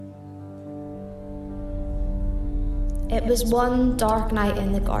It was one dark night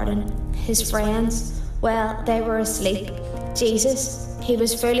in the garden. His friends, well, they were asleep. Jesus, he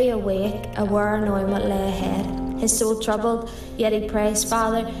was fully awake, aware knowing what lay ahead. His soul troubled, yet he prays,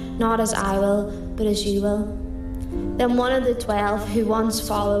 Father, not as I will, but as you will. Then one of the 12 who once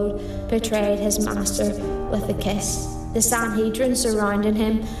followed betrayed his master with a kiss. The Sanhedrin surrounded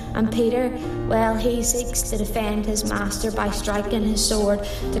him, and Peter, well, he seeks to defend his master by striking his sword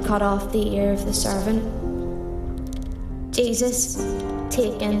to cut off the ear of the servant. Jesus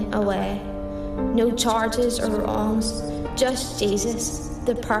taken away. No charges or wrongs, just Jesus,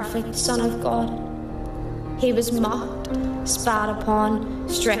 the perfect Son of God. He was mocked, spat upon,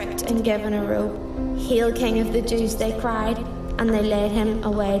 stripped and given a robe. Hail, King of the Jews, they cried, and they led him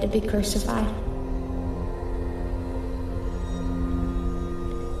away to be crucified.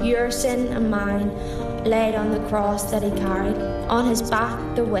 Your sin and mine laid on the cross that he carried. On his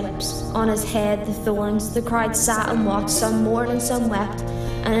back the whips, on his head the thorns. The crowd sat and watched, some mourned and some wept,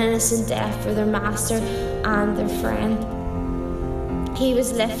 an innocent death for their master and their friend. He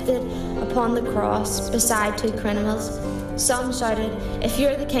was lifted upon the cross beside two criminals. Some shouted, If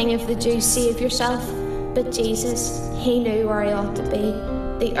you're the King of the Jews, save yourself. But Jesus, he knew where he ought to be.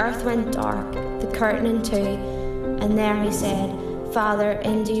 The earth went dark, the curtain in two, and there he said, Father,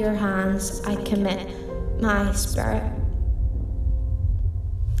 into your hands I commit my spirit.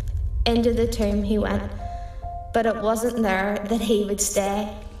 Into the tomb he went, but it wasn't there that he would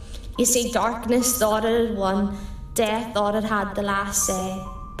stay. You see, darkness thought it had won, death thought it had the last say,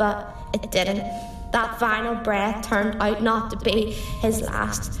 but it didn't. That final breath turned out not to be his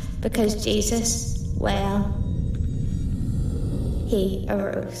last, because Jesus, well, he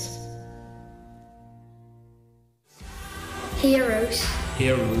arose. He arose.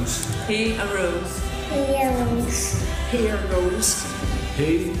 He arose. He arose. He arose. He arose.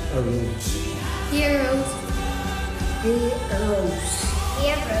 He arose. He arose. He arose. He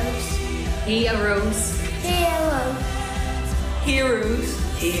arose. He arose. He arose. He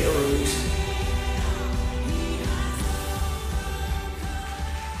arose. He arose.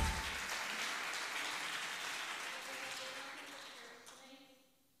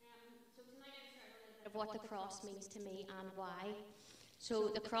 Of what the cross means to me and why. So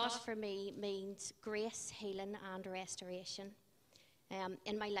the cross for me means grace, healing and restoration.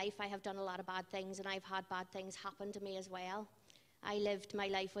 In my life I have done a lot of bad things, and I've had bad things happen to me as well. I lived my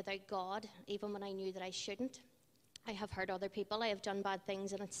life without God, even when I knew that I shouldn't. I have hurt other people, I have done bad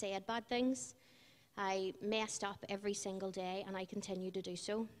things and said bad things. I messed up every single day, and I continue to do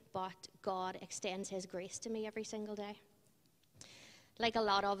so, but God extends his grace to me every single day. Like a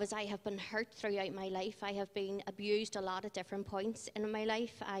lot of us, I have been hurt throughout my life. I have been abused a lot at different points in my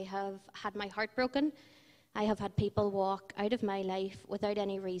life. I have had my heart broken. I have had people walk out of my life without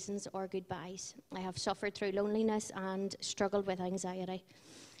any reasons or goodbyes. I have suffered through loneliness and struggled with anxiety.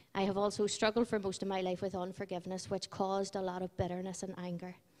 I have also struggled for most of my life with unforgiveness, which caused a lot of bitterness and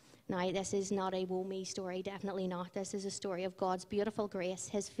anger. Now, this is not a woe me story, definitely not. This is a story of God's beautiful grace,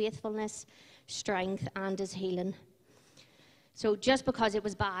 his faithfulness, strength, and his healing. So just because it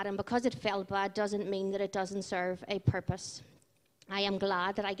was bad and because it felt bad doesn't mean that it doesn't serve a purpose. I am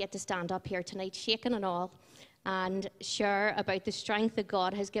glad that I get to stand up here tonight, shaken and all, and share about the strength that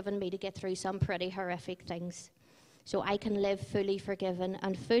God has given me to get through some pretty horrific things. So I can live fully forgiven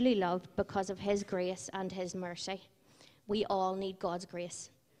and fully loved because of his grace and his mercy. We all need God's grace.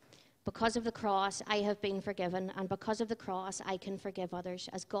 Because of the cross, I have been forgiven, and because of the cross, I can forgive others.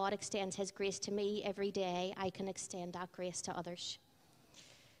 As God extends his grace to me every day, I can extend that grace to others.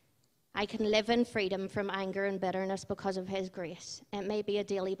 I can live in freedom from anger and bitterness because of his grace. It may be a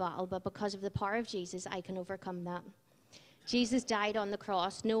daily battle, but because of the power of Jesus, I can overcome that. Jesus died on the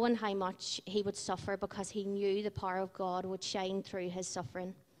cross, knowing how much he would suffer because he knew the power of God would shine through his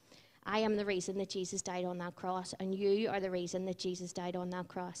suffering. I am the reason that Jesus died on that cross, and you are the reason that Jesus died on that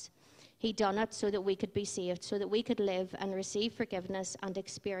cross. He done it so that we could be saved, so that we could live and receive forgiveness and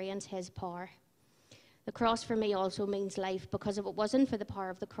experience his power. The cross for me also means life, because if it wasn't for the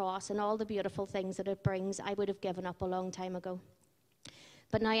power of the cross and all the beautiful things that it brings, I would have given up a long time ago.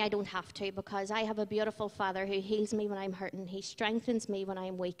 But now I don't have to, because I have a beautiful Father who heals me when I'm hurting. He strengthens me when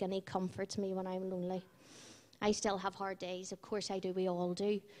I'm weak, and he comforts me when I'm lonely. I still have hard days, of course I do, we all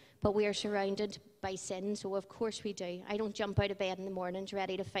do. But we are surrounded by sin, so of course we do. I don't jump out of bed in the mornings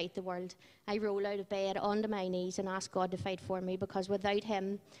ready to fight the world. I roll out of bed onto my knees and ask God to fight for me, because without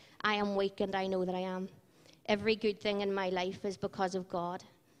him, I am weak, and I know that I am. Every good thing in my life is because of God.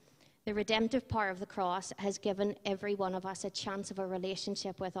 The redemptive power of the cross has given every one of us a chance of a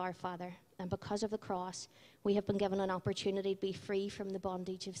relationship with our Father. And because of the cross, we have been given an opportunity to be free from the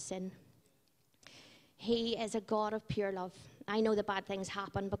bondage of sin. He is a God of pure love. I know that bad things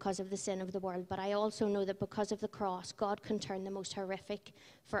happen because of the sin of the world, but I also know that because of the cross, God can turn the most horrific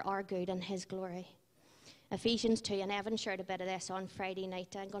for our good and his glory. Ephesians 2, and Evan shared a bit of this on Friday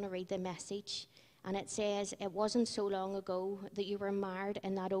night. I'm going to read the message. And it says, it wasn't so long ago that you were marred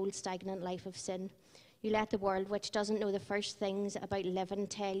in that old stagnant life of sin. You let the world, which doesn't know the first things about living,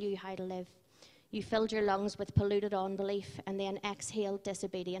 tell you how to live. You filled your lungs with polluted unbelief and then exhaled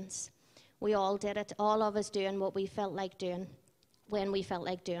disobedience. We all did it, all of us doing what we felt like doing when we felt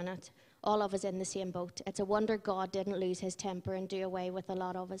like doing it. All of us in the same boat. It's a wonder God didn't lose his temper and do away with a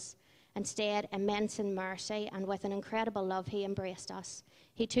lot of us. Instead, immense in mercy and with an incredible love, he embraced us.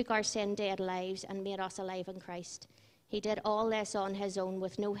 He took our sin-dead lives and made us alive in Christ. He did all this on his own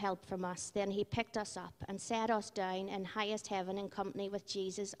with no help from us. Then he picked us up and set us down in highest heaven in company with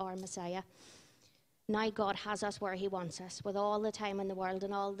Jesus, our Messiah. Now God has us where he wants us, with all the time in the world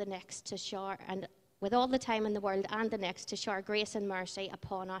and all the next to shower, and with all the time in the world and the next to shower grace and mercy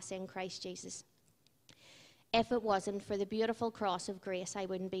upon us in Christ Jesus. If it wasn't for the beautiful cross of grace, I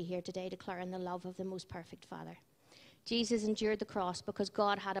wouldn't be here today declaring the love of the most perfect Father. Jesus endured the cross because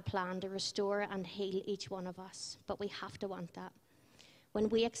God had a plan to restore and heal each one of us, but we have to want that. When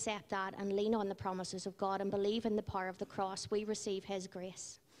we accept that and lean on the promises of God and believe in the power of the cross, we receive his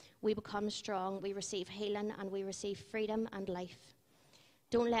grace. We become strong, we receive healing, and we receive freedom and life.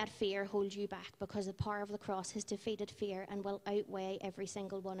 Don't let fear hold you back, because the power of the cross has defeated fear and will outweigh every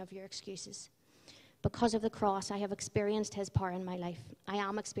single one of your excuses. Because of the cross, I have experienced his power in my life. I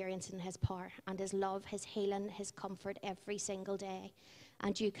am experiencing his power and his love, his healing, his comfort every single day.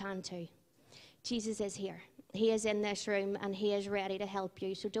 And you can too. Jesus is here. He is in this room and he is ready to help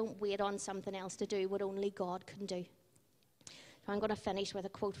you. So don't wait on something else to do what only God can do. So I'm going to finish with a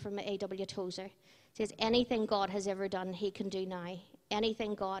quote from A.W. Tozer. It says, anything God has ever done, he can do now.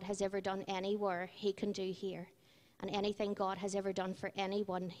 Anything God has ever done anywhere, he can do here. And anything God has ever done for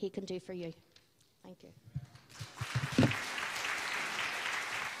anyone, he can do for you. Thank you.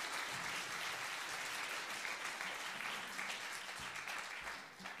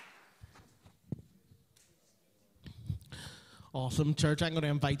 Awesome, church. I'm going to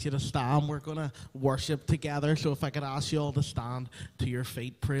invite you to stand. We're going to worship together. So if I could ask you all to stand to your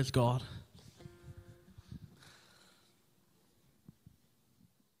feet. Praise God.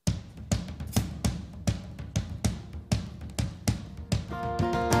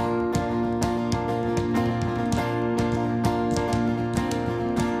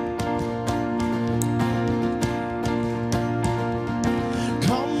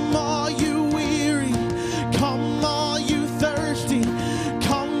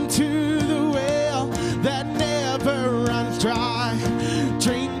 That never runs dry.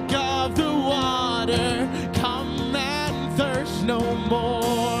 Drink of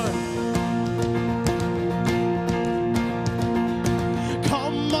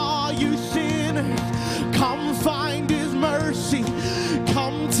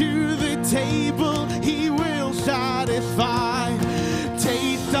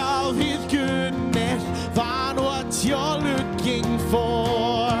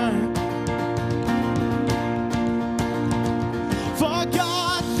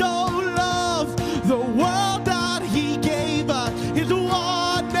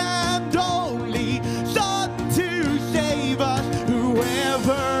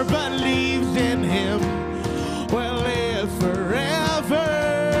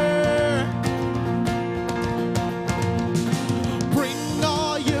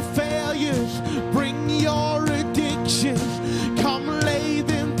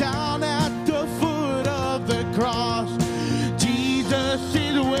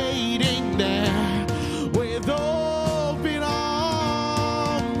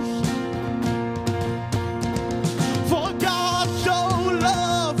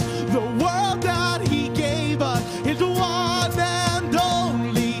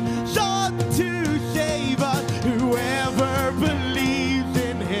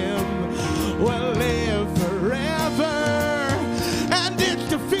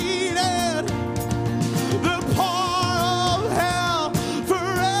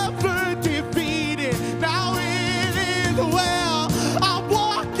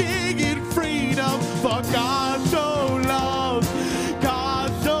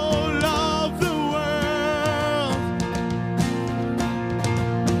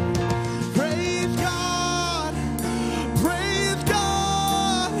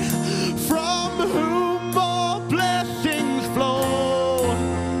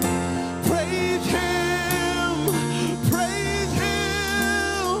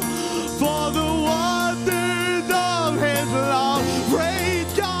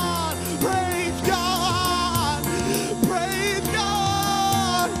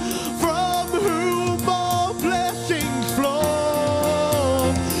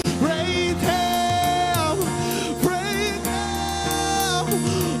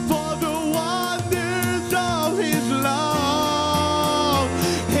for the wonders of his love,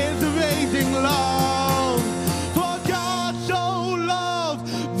 his amazing love. For God so loved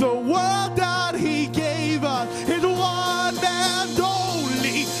the world that he gave us his one and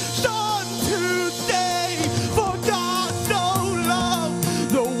only Son to save. For God so loved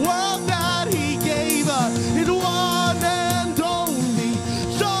the world that he gave us his one and only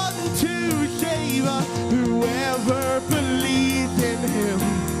Son to save us. Whoever believes in him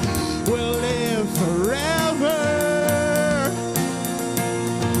will live forever.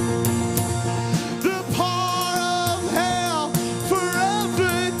 The power of hell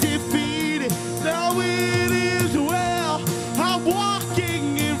forever defeated. Now it is well. I'm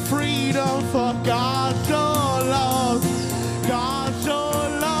walking in freedom, for God so loved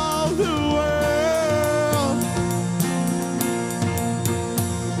the world.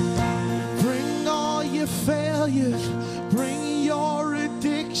 Bring all your failures, bring your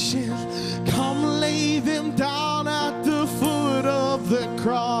addictions. Come lay them down at the foot of the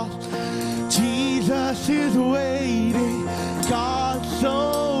cross. Jesus is waiting. God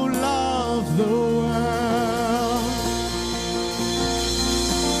so loved the world.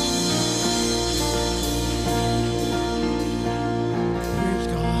 Praise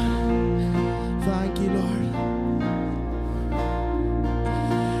God. Thank you, Lord.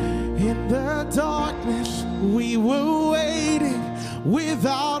 In the darkness, we were waiting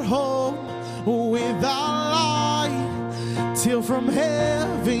without hope, without light, till from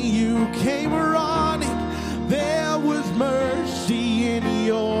heaven you came running. There was mercy in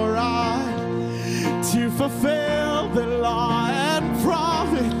your eyes to fulfill the law and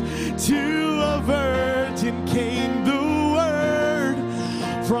prophet. To a virgin came the word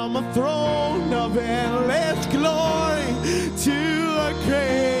from a throne of endless glory to a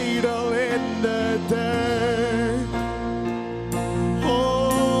cradle in the dirt. Oh,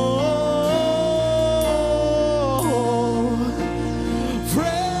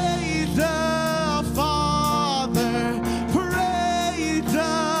 praise the Father, praise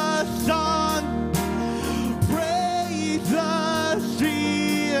the Son, praise the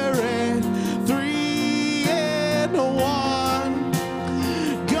Spirit, three in one.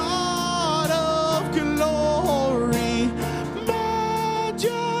 God of glory,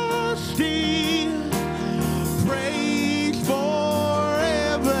 majesty, praise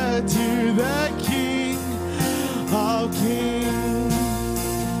forever to the King of kings.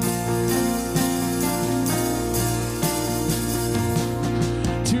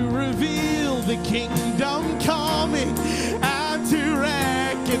 To reveal the kingdom coming and to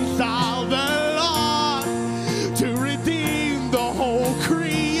reconcile the lost, to redeem the whole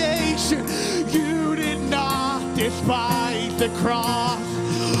creation. You did not despise the cross,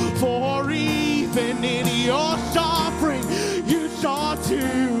 for even in your suffering you saw to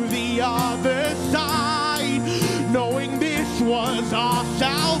the other side, knowing this was our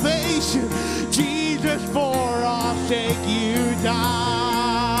salvation. Jesus, for our sake you died.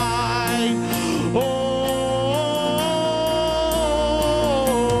 Oh,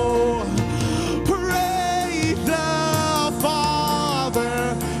 praise the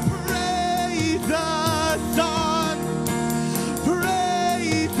Father, praise the Son,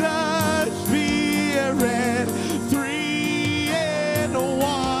 praise the Spirit, three in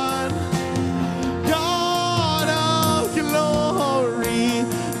one. God of glory,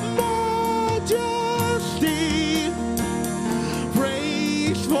 majesty,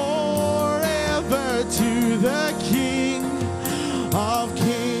 praise forever to the King of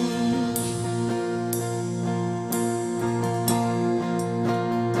kings.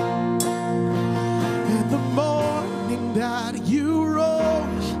 In the morning that you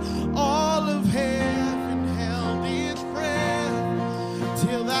rose, all of heaven held its breath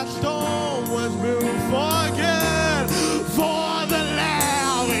till that stone was moved for good. For the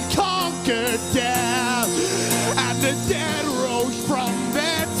Lamb had conquered death, and the dead rose from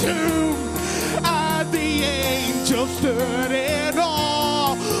their tomb, and the angels stood in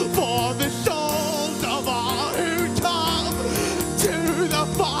awe. For the souls of all who come to the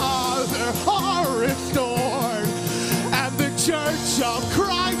Father are restored, and the church of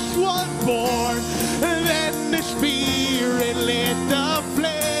Christ was born. Then the Spirit lit the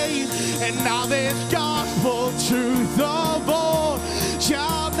flame, and now this gospel truth of old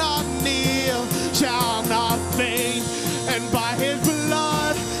shall not kneel, shall not faint. And by his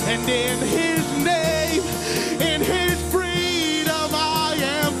blood and in his name, in his freedom I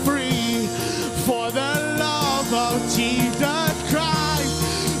am free. For the love of Jesus Christ,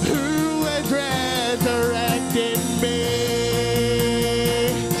 who has resurrected me.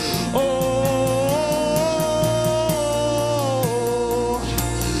 Oh,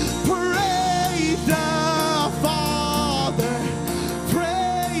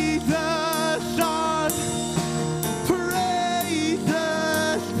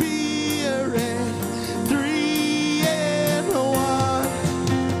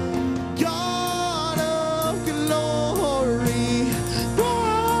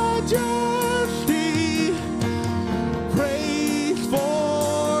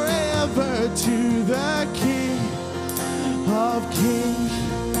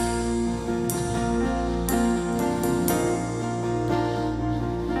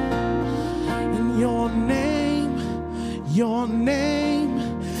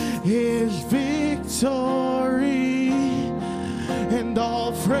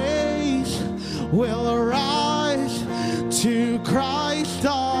 praise will arise to Christ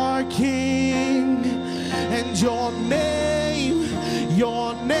our King. And your name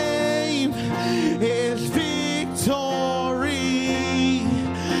is victory.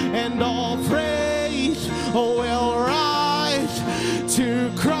 And all praise will rise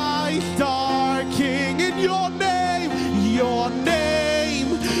to Christ our King. And your name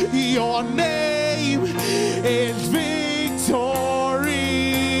is victory.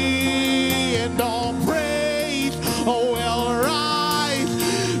 And all praise will rise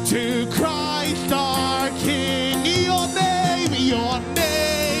to Christ our King. Your name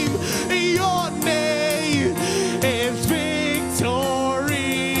is victory.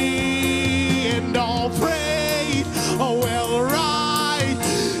 And all praise will rise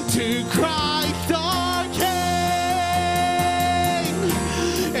to Christ our King.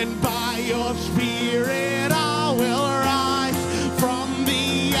 And by your Spirit I will rise from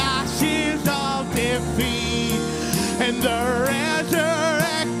the ashes of defeat. And the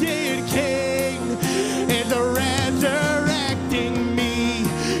resurrected King is resurrecting me.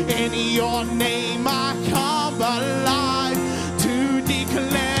 In your name I come alive to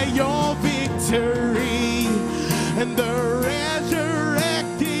declare your victory. And the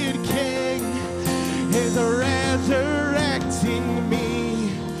resurrected King is resurrecting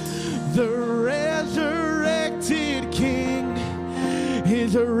me. The resurrected King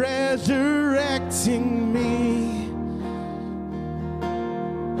is resurrecting me.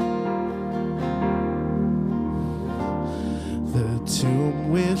 The tomb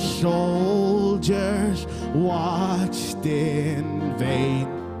with soldiers watched in vain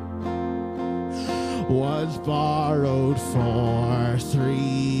was borrowed for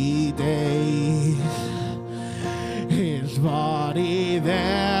 3 days. His body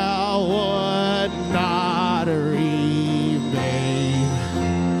there would not remain.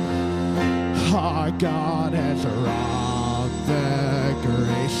 Our God has robbed the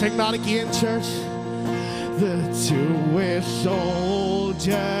grave. Sing that again, church. The tomb with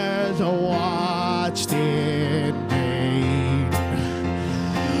soldiers watched in vain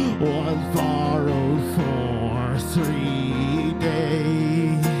was borrowed for 3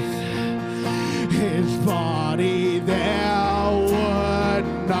 days. His body there would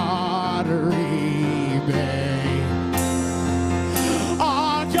not remain.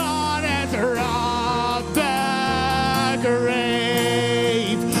 Our God has robbed the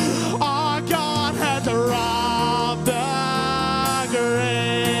grave. Our God has robbed the grave.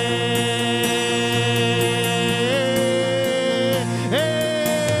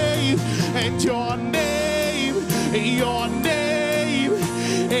 And your name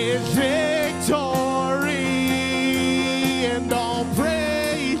is victory. And all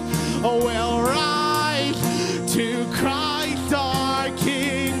praise will rise to Christ our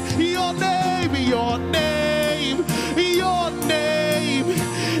King. Your name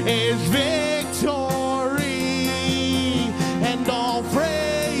is victory. And all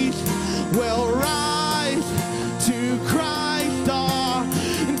praise will rise to Christ our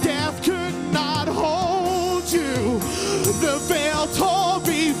death could not hold you. The veil tore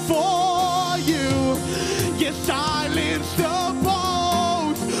before you. You silenced the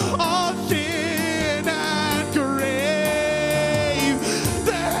boast of sin and grave.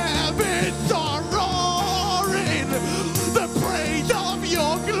 The heavens are roaring the praise of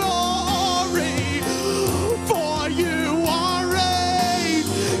your glory. For you are raised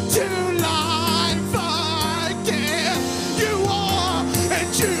to life again. You are, and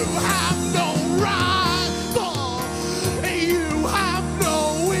you have no rival. You have no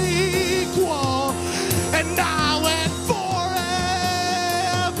equal. And now and forever,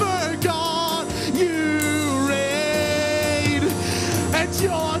 God, you reign. And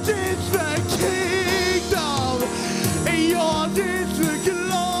yours is the kingdom. Yours is the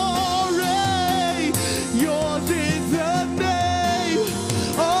glory. Yours is the name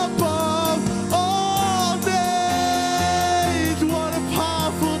above all names. What a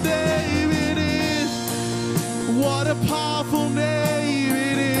powerful name it is. What a powerful name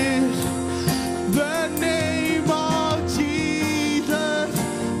it is. The name of Jesus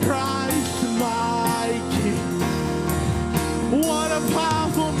Christ, my King. What a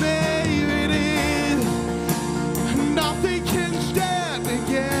powerful name it is. Nothing can stand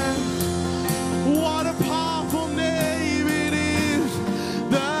against. What a powerful name it is.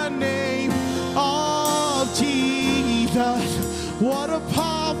 The name of Jesus. What a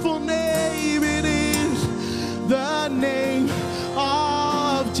powerful name it is. The name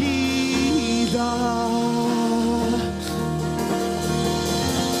of Jesus.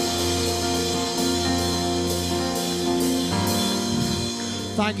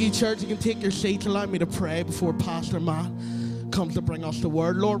 Thank you, church. You can take your seats. Allow me to pray before Pastor Matt comes to bring us the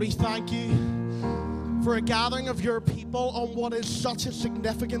word. Lord, we thank you for a gathering of your people on what is such a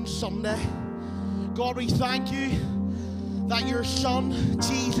significant Sunday. God, we thank you that your Son,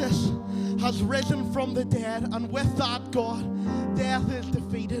 Jesus, has risen from the dead, and with that, God, death is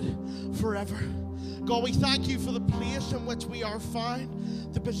defeated forever. God, we thank you for the place in which we are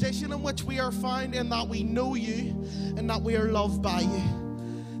found, the position in which we are found, in that we know you and that we are loved by you.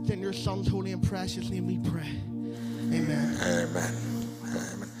 In your Son's holy and precious name we pray. Amen. Amen.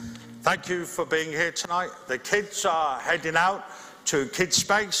 Amen. Thank you for being here tonight. The kids are heading out to Kids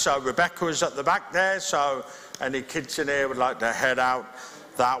Space. So Rebecca is at the back there. So any kids in here would like to head out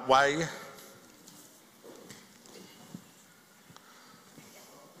that way.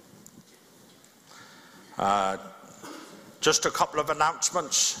 Just a couple of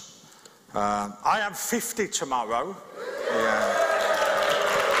announcements. I am 50 tomorrow. Yeah.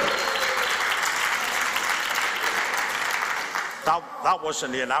 That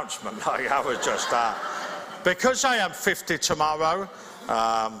wasn't the announcement. I was just because I am 50 tomorrow.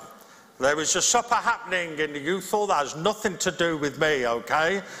 There is a supper happening in the youth hall that has nothing to do with me,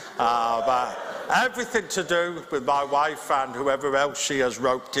 okay? But everything to do with my wife and whoever else she has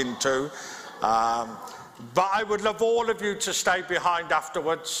roped into. But I would love all of you to stay behind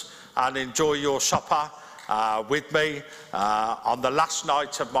afterwards and enjoy your supper with me on the last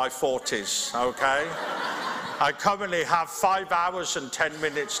night of my 40s, okay? I currently have 5 hours and 10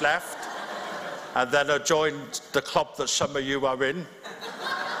 minutes left, and then I joined the club that some of you are in.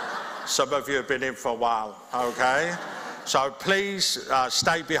 Some of you have been in for a while, okay? So please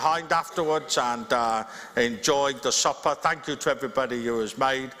stay behind afterwards and enjoy the supper. Thank you to everybody who has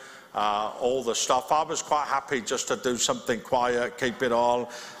made all the stuff. I was quite happy just to do something quiet, keep it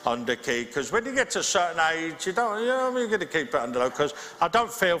all under key, because when you get to a certain age, you're going to keep it under, because I don't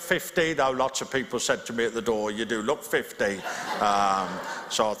feel 50, though lots of people said to me at the door, you do look 50.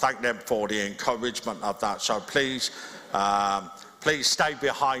 So I thank them for the encouragement of that. So please stay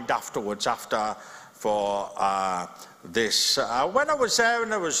behind afterwards for this. When I was there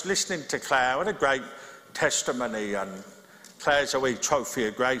and I was listening to Claire, what a great testimony, and Claire's a wee trophy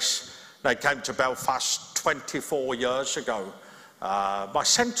of grace. They came to Belfast 24 years ago. My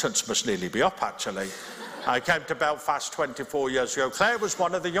sentence must nearly be up, actually. I came to Belfast 24 years ago. Claire was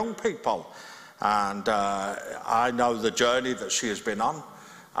one of the young people, and I know the journey that she has been on,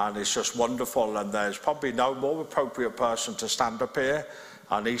 and it's just wonderful. And there's probably no more appropriate person to stand up here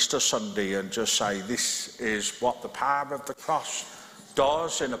on Easter Sunday and just say, this is what the power of the cross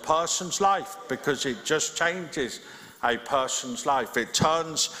does in a person's life, because it just changes a person's life. It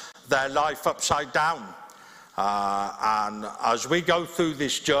turns their life upside down. And as we go through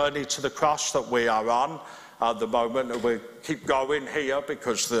this journey to the cross that we are on at the moment, and we keep going here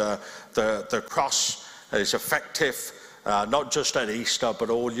because the cross is effective, not just at Easter,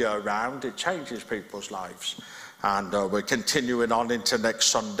 but all year round. It changes people's lives. And we're continuing on into next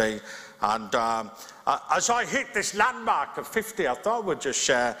Sunday. And as I hit this landmark of 50, I thought I would just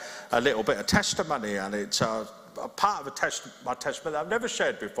share a little bit of testimony. And it's a part of my testimony that I've never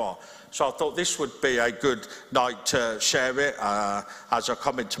shared before. So I thought this would be a good night to share it as I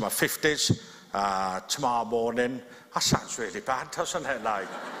come into my 50s tomorrow morning. That sounds really bad, doesn't it? Like,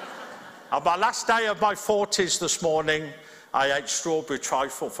 on my last day of my 40s this morning, I ate strawberry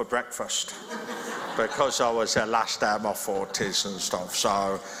trifle for breakfast because I was the last day of my 40s and stuff.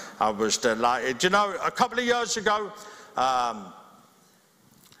 So I was delighted. You know, a couple of years ago,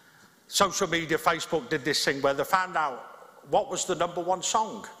 social media, Facebook did this thing where they found out what was the #1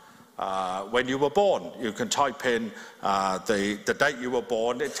 song when you were born. You can type in the date you were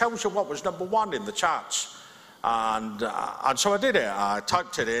born. It tells you what was #1 in the charts. And so I did it. I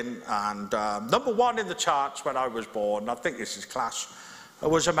typed it in, and #1 in the charts when I was born, I think this is class, it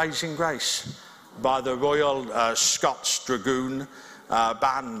was Amazing Grace by the Royal Scots Dragoon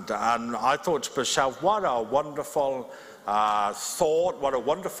Band. And I thought to myself, what a wonderful thought, what a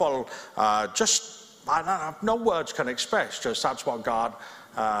wonderful, I don't have no words can express, just that's what God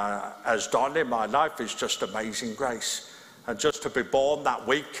has done in my life. Is just amazing grace. And just to be born that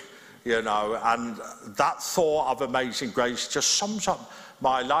week, you know, and that thought of amazing grace just sums up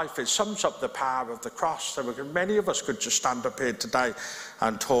my life. It sums up the power of the cross. So many of us could just stand up here today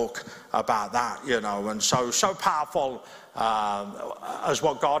and talk about that, you know, and so powerful as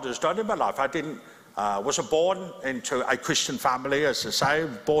what God has done in my life. I wasn't born into a Christian family, as I say,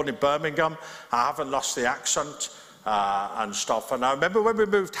 born in Birmingham. I haven't lost the accent and stuff. And I remember when we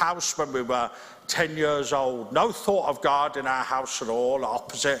moved house when we were 10 years old, no thought of God in our house at all,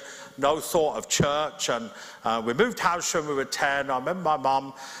 opposite, no thought of church. And we moved house when we were 10. I remember my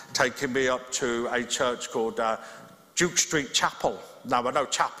mum taking me up to a church called Duke Street Chapel. Now, I know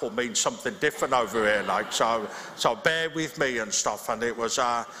chapel means something different over here, like, so bear with me and stuff. And it was,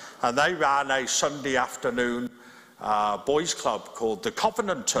 and they ran a Sunday afternoon boys club called the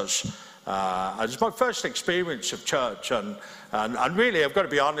Covenanters. It was my first experience of church, and really, I've got to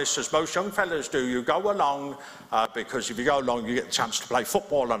be honest, as most young fellas do, you go along because if you go along, you get the chance to play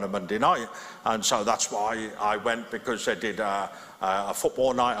football on a Monday night. And so that's why I went, because they did a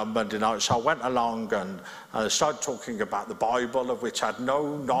football night on Monday night. So I went along and started talking about the Bible, of which I had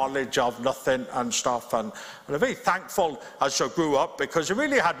no knowledge of, nothing and stuff. And I'm very thankful as I grew up, because I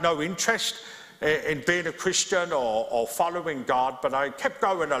really had no interest in being a Christian or following God, but I kept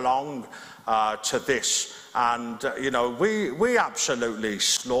going along to this. And, you know, we absolutely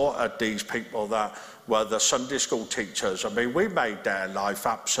slaughtered these people that were the Sunday school teachers. I mean, we made their life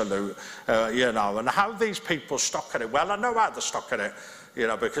absolute, you know, and how these people stuck at it. Well, I know how they stuck at it, you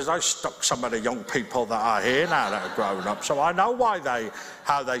know, because I stuck some of the young people that are here now that are grown up. So I know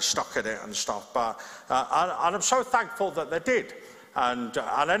how they stuck at it and stuff. But, and I'm so thankful that they did. And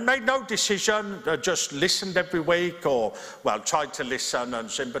I made no decision, just listened every week, or, well, tried to listen,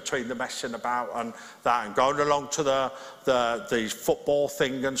 and in between the messing about and that, and going along to the football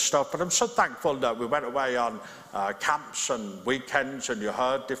thing and stuff. But I'm so thankful that we went away on camps and weekends, and you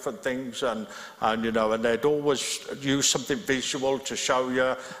heard different things, and you know, and they'd always use something visual to show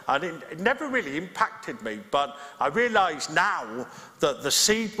you, and it never really impacted me. But I realise now that the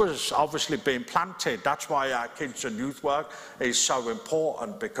seed was obviously being planted. That's why our kids and youth work is so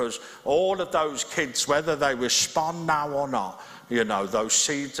important, because all of those kids, whether they respond now or not, you know, those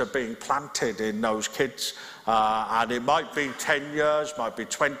seeds are being planted in those kids. And it might be 10 years, might be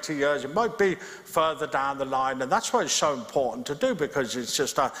 20 years, it might be further down the line. And that's why it's so important to do, because it's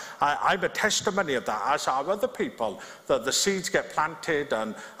just, I'm a testimony of that, as are other people, that the seeds get planted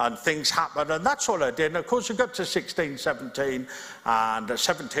and things happen. And that's all I did. And of course, I got to 16, 17, and at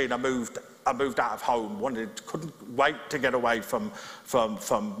 17 I moved out of home. Couldn't wait to get away from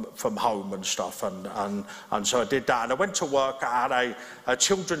home and stuff, and so I did that. And I went to work at a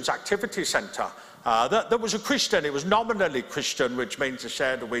children's activity centre. That was a Christian. It was nominally Christian, which means a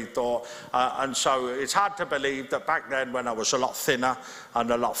share that we thought. And so it's hard to believe that back then, when I was a lot thinner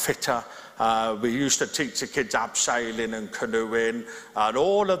and a lot fitter, we used to teach the kids abseiling and canoeing and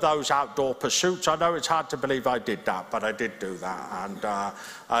all of those outdoor pursuits. I know it's hard to believe I did that, but I did do that.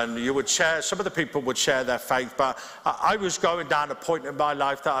 And you would share, some of the people would share their faith, but I was going down a point in my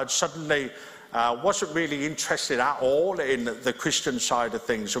life that I'd suddenly wasn't really interested at all in the Christian side of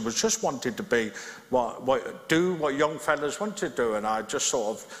things. I was just wanted to be do what young fellas want to do, and I just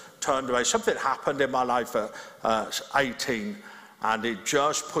sort of turned away. Something happened in my life at 18, and it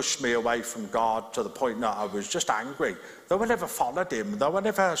just pushed me away from God to the point that I was just angry. Though I never followed him, though I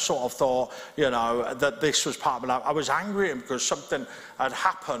never sort of thought, you know, that this was part of my life, I was angry at him because something had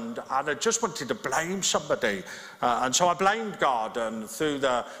happened, and I just wanted to blame somebody. And so I blamed God, and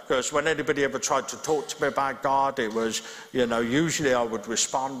because when anybody ever tried to talk to me about God, it was, you know, usually I would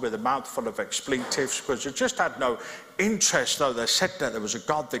respond with a mouthful of expletives, because I just had no interest, though they said that there was a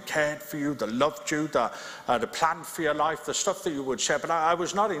God that cared for you, that loved you, that had a plan for your life, the stuff that you would share, but I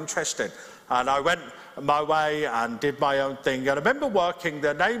was not interested. And I went my way and did my own thing. And I remember working,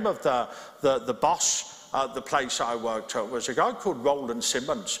 the name of the boss at the place I worked at was a guy called Roland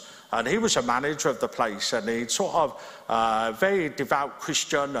Simmons. And he was a manager of the place, and he'd sort of very devout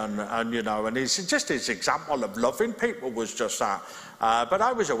Christian, and you know, and just his example of loving people was just that. But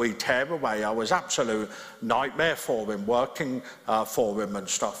I was a wee tearaway. I was absolute nightmare for him, working for him and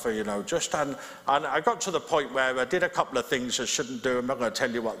stuff, you know, just, and I got to the point where I did a couple of things I shouldn't do. I'm not going to tell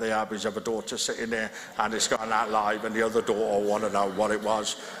you what they are, because I have a daughter sitting there, and it's going out live, and the other daughter will want to know what it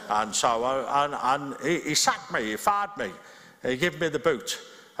was. And so, he sacked me, he fired me, he gave me the boot.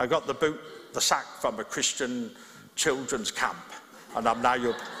 I got the sack from a Christian children's camp, and I'm now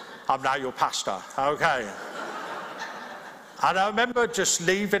your pastor. Okay. And I remember just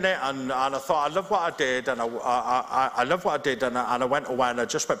leaving it, and I thought, I love what I did, and I love what I did, and I went away, and I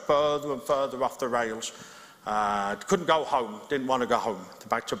just went further and further off the rails. Couldn't go home, didn't want to go home,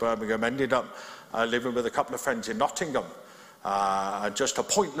 back to Birmingham. Ended up living with a couple of friends in Nottingham. Just a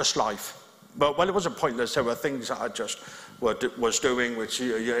pointless life. Well, it wasn't pointless. There were things that I just was doing, which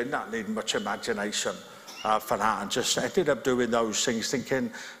you not need much imagination for that, and just ended up doing those things,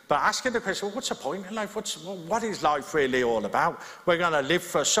 thinking, but asking the question, well, what's the point in life? What is life really all about? We're going to live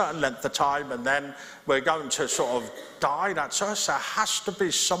for a certain length of time, and then we're going to sort of die. That's us. There has to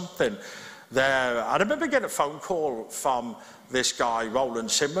be something there. And I remember getting a phone call from this guy, Roland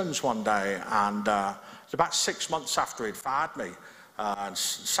Simmons, one day, and it was about 6 months after he'd fired me and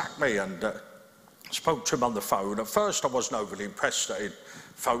sacked me, and spoke to him on the phone. At first, I wasn't overly impressed that he'd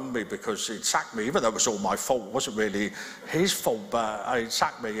phoned me because he'd sacked me, even though it was all my fault. It wasn't really his fault, but he'd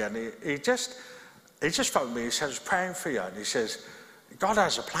sacked me, and he just phoned me. He says, praying for you, and he says, God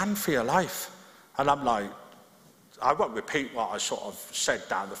has a plan for your life. And I'm like, I won't repeat what I sort of said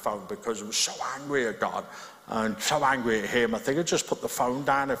down the phone because I was so angry at God and so angry at him. I think I just put the phone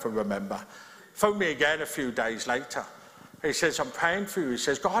down, if I remember. Phoned me again a few days later. He says, I'm praying for you. He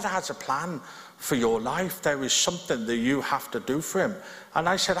says, God has a plan for your life. There is something that you have to do for him. And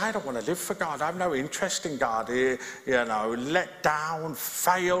I said, I don't want to live for God. I have no interest in God. You know, let down,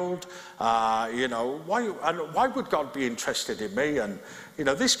 failed. You know, why would God be interested in me? And, you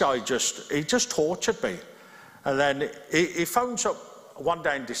know, this guy he just tortured me. And then he phones up one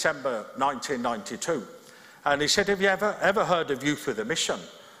day in December 1992. And he said, have you ever heard of Youth with a Mission?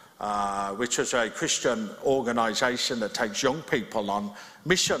 Which is a Christian organisation that takes young people on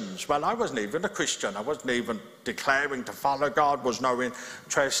missions. Well, I wasn't even a Christian. I wasn't even declaring to follow God, was no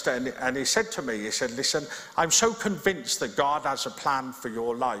interest. And he said to me, he said, listen, I'm so convinced that God has a plan for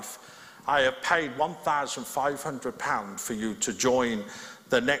your life. I have paid £1,500 for you to join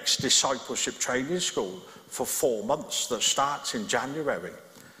the next discipleship training school for 4 months that starts in January.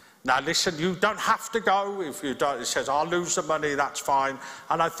 Now, listen, you don't have to go. If you don't, it says, I'll lose the money, that's fine.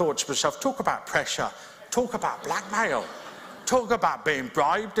 And I thought to myself, talk about pressure, talk about blackmail, talk about being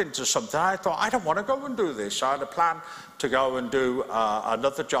bribed into something. I thought, I don't want to go and do this. So I had a plan to go and do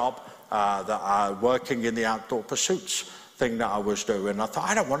another job working in the outdoor pursuits thing that I was doing. I thought,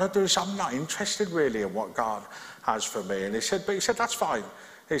 I don't want to do this. I'm not interested really in what God has for me. And he said, that's fine.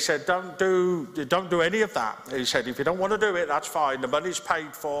 He said, don't do any of that. He said, if you don't want to do it, that's fine. The money's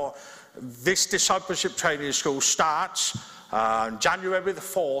paid for. This discipleship training school starts January the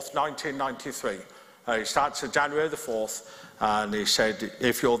 4th, 1993. It starts on January the 4th. And he said,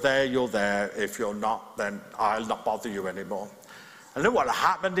 if you're there, you're there. If you're not, then I'll not bother you anymore. I know what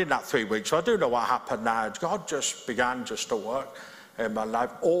happened in that 3 weeks. I do know what happened now. God just began to work in my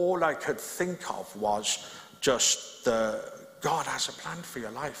life. All I could think of was just God has a plan for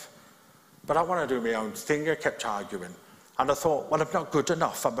your life. But I want to do my own thing. I kept arguing. And I thought, well, I'm not good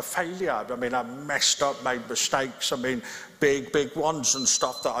enough. I'm a failure. I mean, I messed up, made mistakes. I mean, big ones and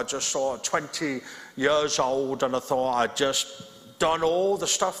stuff that I just saw at 20 years old. And I thought I'd just done all the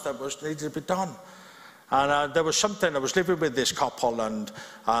stuff that was needed to be done. And there was something, I was living with this couple and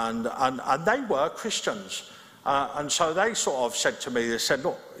they were Christians. And so they sort of said to me, they said,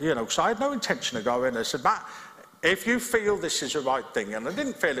 look, you know, because I had no intention of going. They said, Matt, if you feel this is the right thing, and I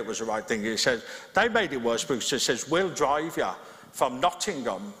didn't feel it was the right thing, he said, they made it worse because it says, we'll drive you from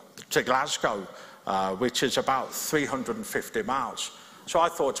Nottingham to Glasgow, which is about 350 miles. So I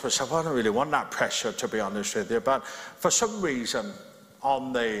thought to myself, I don't really want that pressure, to be honest with you. But for some reason,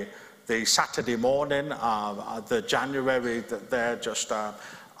 on the Saturday morning, the January,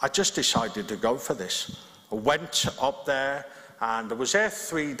 I just decided to go for this. I went up there, and I was there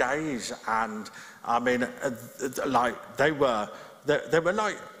 3 days, and I mean, like they were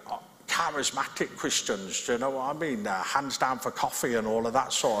like charismatic Christians, do you know what I mean? Hands down for coffee and all of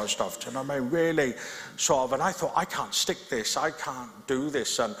that sort of stuff, do you know what I mean? Really sort of, and I thought, I can't stick this, I can't do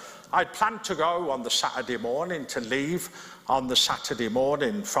this. And I'd planned to go on the Saturday morning, to leave on the Saturday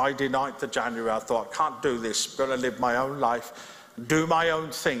morning, Friday 9th of January. I thought, I can't do this, I'm going to live my own life, do my own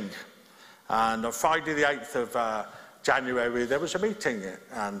thing. And on Friday the 8th of January, there was a meeting,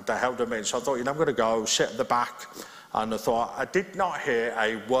 and they held a meeting. So I thought, you know, I'm going to go sit at the back. And I thought, I did not hear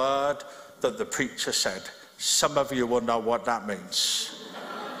a word that the preacher said. Some of you will know what that means.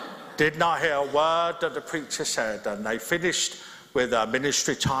 Did not hear a word that the preacher said. And they finished with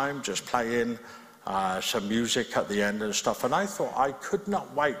ministry time, just playing some music at the end and stuff. And I thought, I could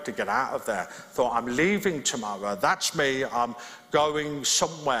not wait to get out of there. Thought, I'm leaving tomorrow. That's me. I'm going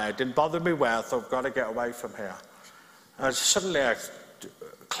somewhere. It didn't bother me where. I thought, I've got to get away from here. And suddenly I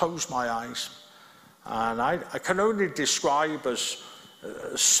closed my eyes, and I can only describe as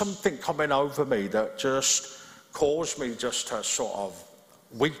something coming over me that just caused me just to sort of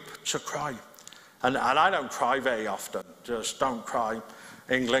weep, to cry. And I don't cry very often, just don't cry.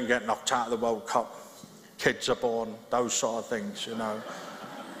 England get knocked out of the World Cup, kids are born, those sort of things, you know,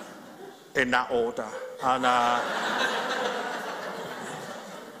 in that order. And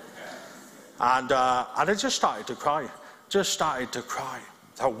I just started to cry. Just started to cry,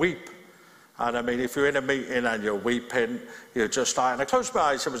 to weep. And I mean, if you're in a meeting and you're weeping, you're just like, and I closed my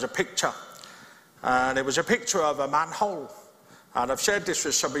eyes, there was a picture. And it was a picture of a manhole. And I've shared this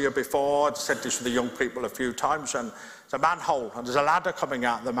with some of you before. I've said this with the young people a few times. And it's a manhole, and there's a ladder coming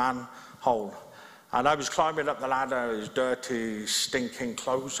out of the manhole. And I was climbing up the ladder, his dirty, stinking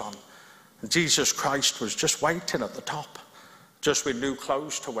clothes on. And Jesus Christ was just waiting at the top, just with new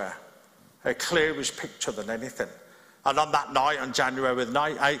clothes to wear. A clearest picture than anything. And on that night, on January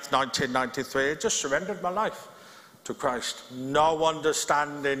 8th, 1993, I just surrendered my life to Christ. No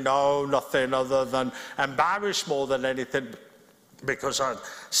understanding, no nothing other than embarrassed more than anything, because I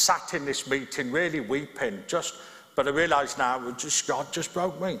sat in this meeting really weeping. But I realised now, God just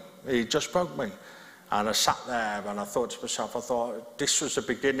broke me. He just broke me. And I sat there and I thought to myself, this was the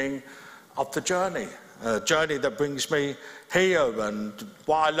beginning of the journey. A journey that brings me here. And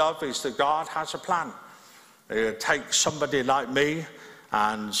what I love is that God has a plan. It takes somebody like me,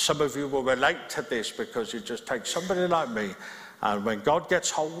 and some of you will relate to this, because it just takes somebody like me. And when God gets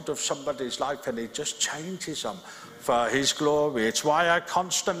hold of somebody's life and he just changes them for his glory. It's why I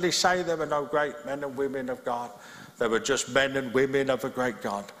constantly say there were no great men and women of God. There were just men and women of a great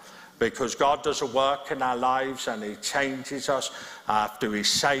God. Because God does a work in our lives, and he changes us after he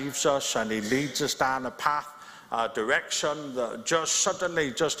saves us, and he leads us down a path, a direction that just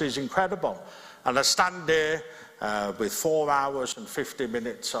suddenly just is incredible. And I stand there with 4 hours and 50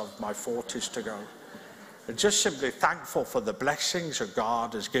 minutes of my 40s to go. And just simply thankful for the blessings that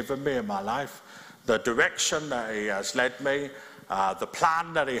God has given me in my life, the direction that he has led me, the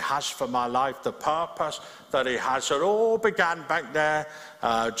plan that he has for my life, the purpose that he has. It all began back there,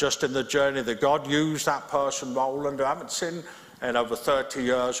 just in the journey that God used that person, Roland, who I haven't seen in over 30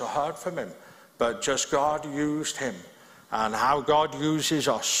 years or heard from him. But just God used him, and how God uses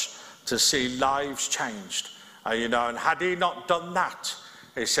us to see lives changed. And had he not done that,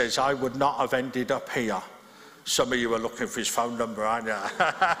 he says, I would not have ended up here. Some of you are looking for his phone number, aren't you?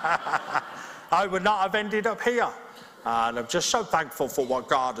 I would not have ended up here. And I'm just so thankful for what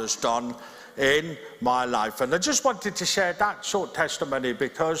God has done in my life. And I just wanted to share that short testimony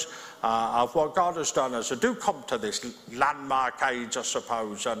because of what God has done as I do come to this landmark age, I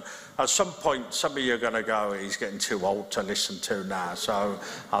suppose. And at some point, some of you are going to go, he's getting too old to listen to now. So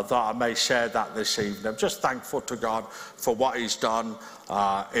I thought I may share that this evening. I'm just thankful to God for what he's done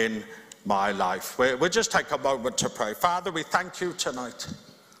in my life. We'll just take a moment to pray. Father, we thank you tonight.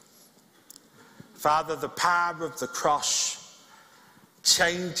 Father, the power of the cross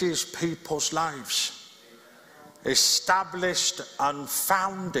changes people's lives. Established and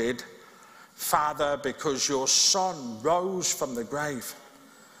founded, Father, because your Son rose from the grave.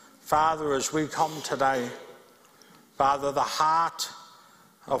 Father, as we come today, Father, the heart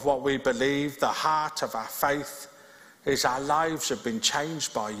of what we believe, the heart of our faith, is our lives have been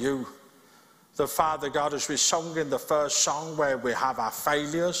changed by you. The Father God, as we sung in the first song, where we have our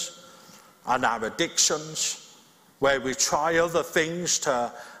failures and our addictions, where we try other things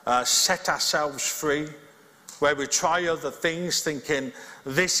to set ourselves free, where we try other things thinking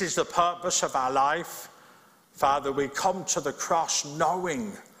this is the purpose of our life. Father, we come to the cross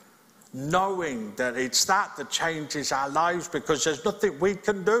knowing that it's that changes our lives, because there's nothing we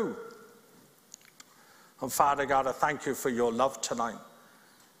can do. And Father God, I thank you for your love tonight,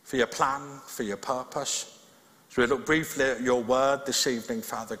 for your plan, for your purpose. As we look briefly at your word this evening,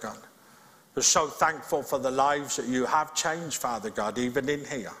 Father God, we're so thankful for the lives that you have changed, Father God, even in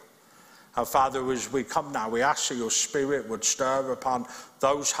here. And Father, as we come now, we ask that your Spirit would stir upon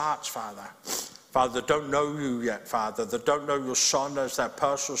those hearts, Father. Father, that don't know you yet, Father, that don't know your Son as their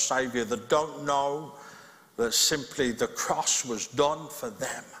personal Saviour, that don't know that simply the cross was done for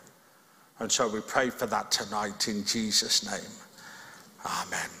them. And so we pray for that tonight in Jesus' name.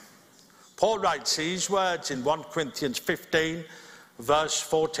 Amen. Paul writes these words in 1 Corinthians 15, verse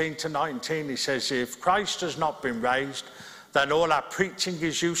 14 to 19. He says, if Christ has not been raised, then all our preaching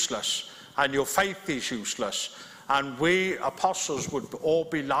is useless, and your faith is useless. And we apostles would all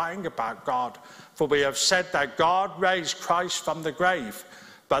be lying about God, for we have said that God raised Christ from the grave.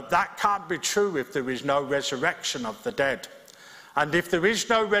 But that can't be true if there is no resurrection of the dead. And if there is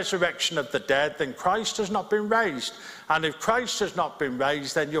no resurrection of the dead, then Christ has not been raised. And if Christ has not been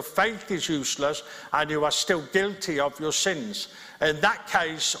raised, then your faith is useless and you are still guilty of your sins. In that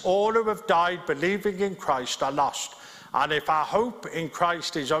case, all who have died believing in Christ are lost. And if our hope in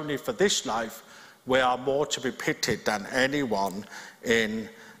Christ is only for this life, we are more to be pitied than anyone in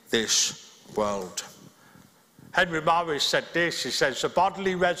this world. Henry Morris said this, he says, the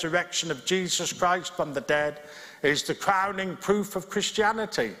bodily resurrection of Jesus Christ from the dead is the crowning proof of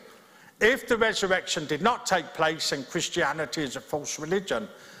Christianity. If the resurrection did not take place, then Christianity is a false religion.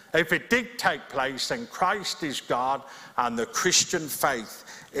 If it did take place, then Christ is God, and the Christian faith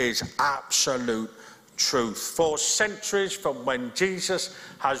is absolute truth. For centuries from when Jesus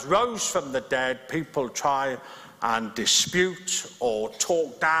has rose from the dead, people try and dispute or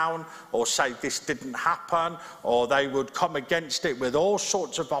talk down or say this didn't happen, or they would come against it with all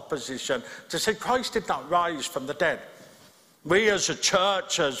sorts of opposition to say Christ did not rise from the dead. We as a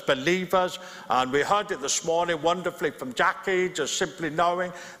church, as believers, and we heard it this morning wonderfully from Jackie, just simply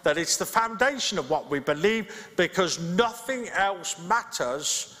knowing that it's the foundation of what we believe, because nothing else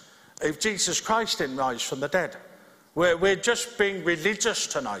matters if Jesus Christ didn't rise from the dead. We're just being religious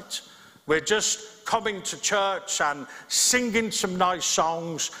tonight. We're just coming to church and singing some nice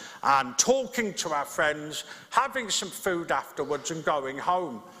songs and talking to our friends, having some food afterwards and going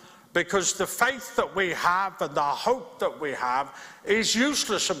home. Because the faith that we have and the hope that we have is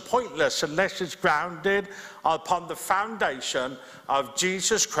useless and pointless unless it's grounded upon the foundation of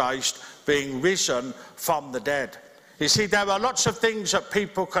Jesus Christ being risen from the dead. You see, there are lots of things that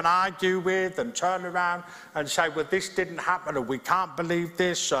people can argue with and turn around and say, well, this didn't happen, or we can't believe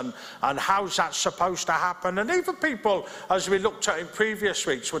this, and how's that supposed to happen? And even people, as we looked at in previous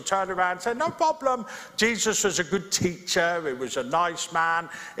weeks, would turn around and say, no problem, Jesus was a good teacher, he was a nice man,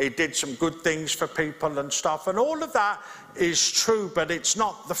 he did some good things for people and stuff, and all of that is true, but it's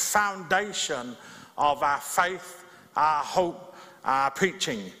not the foundation of our faith, our hope, our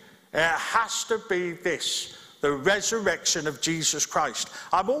preaching. It has to be this: the resurrection of Jesus Christ.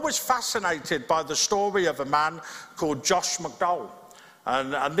 I'm always fascinated by the story of a man called Josh McDowell.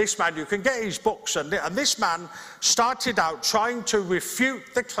 And this man, you can get his books, and this man started out trying to refute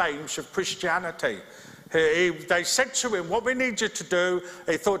the claims of Christianity. They said to him, what we need you to do,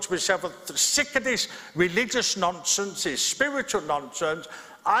 he thought to himself, I'm sick of this religious nonsense, this spiritual nonsense.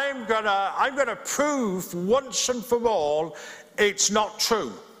 I'm gonna prove once and for all it's not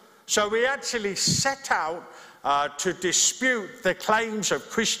true. So he actually set out to dispute the claims of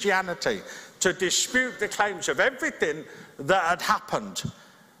Christianity, to dispute the claims of everything that had happened.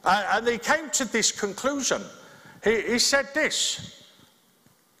 And he came to this conclusion. He said this.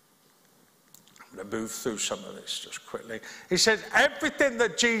 I'm going to move through some of this just quickly. He said, everything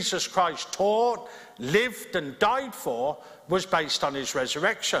that Jesus Christ taught, lived and died for was based on his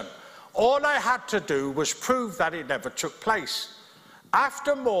resurrection. All I had to do was prove that it never took place.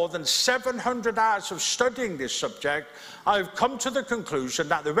 After more than 700 hours of studying this subject, I've come to the conclusion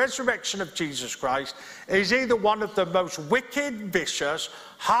that the resurrection of Jesus Christ is either one of the most wicked, vicious,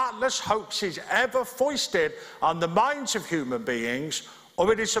 heartless hoaxes ever foisted on the minds of human beings,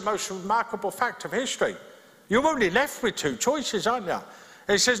 or it is the most remarkable fact of history. You're only left with two choices, aren't you?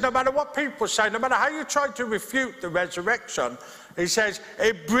 He says, no matter what people say, no matter how you try to refute the resurrection, he says,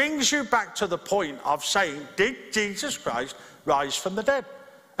 it brings you back to the point of saying, did Jesus Christ rise from the dead?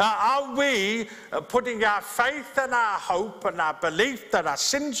 Are we putting our faith and our hope and our belief that our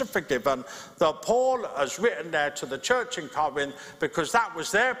sins are forgiven, that Paul has written there to the church in Corinth, because that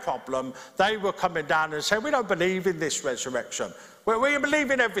was their problem? They were coming down and saying, we don't believe in this resurrection. We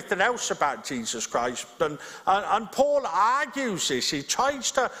believe in everything else about Jesus Christ. And Paul argues this. He tries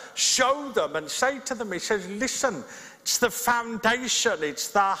to show them and say to them, he says, listen, it's the foundation, it's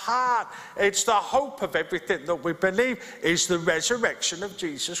the heart, it's the hope of everything that we believe is the resurrection of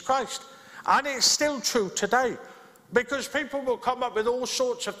Jesus Christ. And it's still true today. Because people will come up with all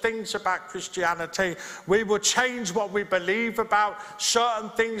sorts of things about Christianity. We will change what we believe about certain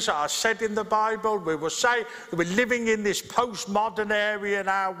things that are said in the Bible. We will say that we're living in this postmodern area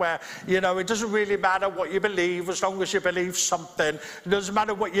now where, you know, it doesn't really matter what you believe as long as you believe something. It doesn't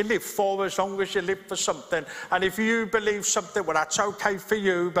matter what you live for as long as you live for something. And if you believe something, well, that's okay for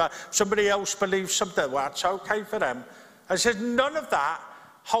you, but somebody else believes something, well, that's okay for them. I said, none of that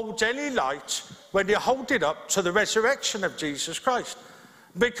holds any light when you hold it up to the resurrection of Jesus Christ.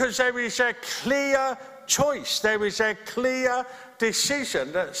 Because there is a clear choice, there is a clear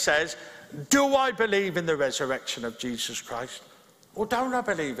decision that says, do I believe in the resurrection of Jesus Christ? Or don't I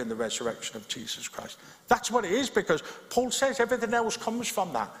believe in the resurrection of Jesus Christ? That's what it is, because Paul says everything else comes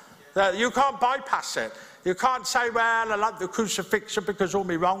from that. You can't bypass it. You can't say, well, I like the crucifixion because all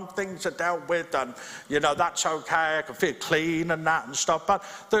my wrong things are dealt with, and, you know, that's okay, I can feel clean and that and stuff. But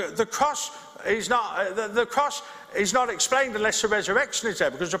the cross is not, the cross is not explained unless the resurrection is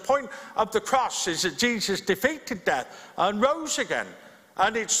there, because the point of the cross is that Jesus defeated death and rose again.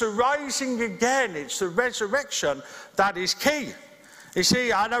 And it's the rising again, it's the resurrection that is key. You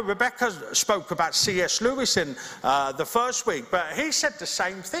see, I know Rebecca spoke about C.S. Lewis in the first week, but he said the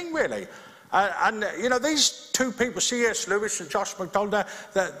same thing, really. And you know, these two people, C.S. Lewis and Josh McDowell,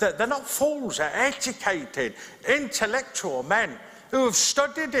 they're not fools, they're educated, intellectual men. who have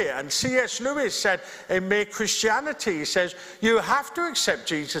studied it. And C.S. Lewis said in Mere Christianity, he says, you have to accept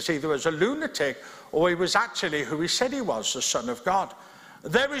Jesus either as a lunatic or he was actually who he said he was, the Son of God.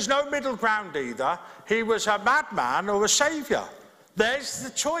 There is no middle ground either. He was a madman or a saviour. There's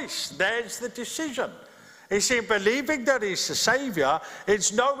the choice. There's the decision. You see, believing that he's the saviour,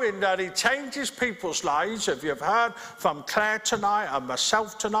 it's knowing that he changes people's lives. If you've heard from Claire tonight and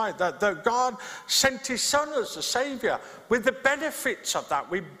myself tonight, that God sent his son as the saviour with the benefits of that.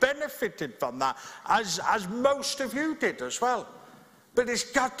 We benefited from that, as most of you did as well. But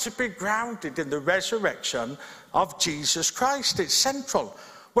it's got to be grounded in the resurrection of Jesus Christ. It's central.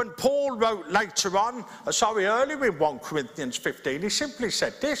 When Paul wrote earlier in 1 Corinthians 15, he simply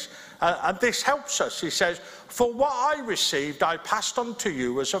said this, and this helps us. He says, for what I received, I passed on to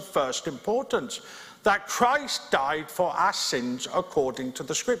you as of first importance, that Christ died for our sins according to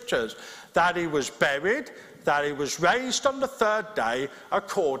the Scriptures, that he was buried, that he was raised on the third day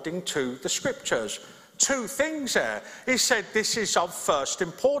according to the Scriptures. Two things there. He said this is of first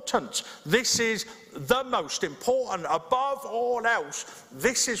importance. This is the most important. Above all else,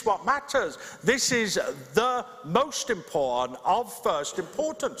 this is what matters. This is the most important of first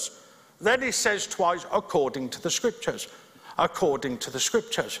importance. Then he says twice, according to the Scriptures. According to the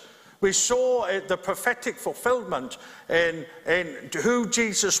Scriptures. We saw the prophetic fulfillment in who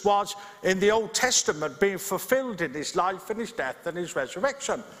Jesus was in the Old Testament being fulfilled in his life and his death and his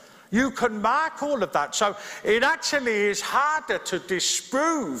resurrection. You can mark all of that. So it actually is harder to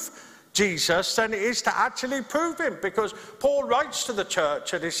disprove Jesus than it is to actually prove him, because Paul writes to the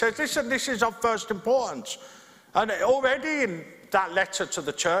church and he says, listen, this is of first importance. And already in that letter to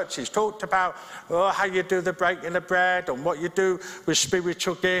the church, he's talked about how you do the breaking of bread and what you do with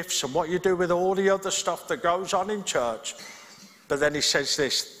spiritual gifts and what you do with all the other stuff that goes on in church. But then he says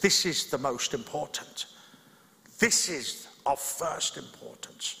this is the most important. This is of first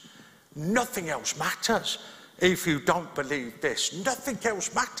importance. Nothing else matters if you don't believe this. Nothing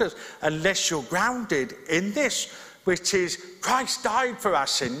else matters unless you're grounded in this, which is Christ died for our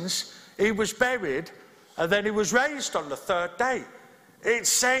sins, he was buried, and then he was raised on the third day. It's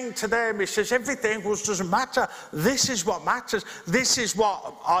saying to them, it says everything else doesn't matter. This is what matters. This is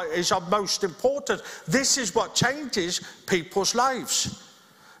what is of most importance. This is what changes people's lives.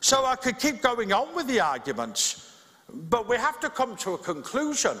 So I could keep going on with the arguments, but we have to come to a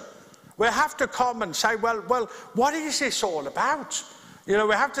conclusion. We have to come and say, well, what is this all about? You know,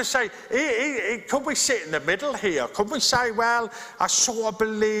 we have to say, could we sit in the middle here? Could we say, well, I sort of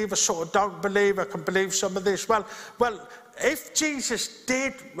believe, I sort of don't believe, I can believe some of this? Well, if Jesus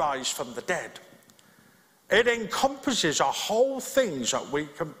did rise from the dead, it encompasses a whole things that we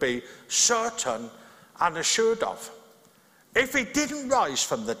can be certain and assured of. If he didn't rise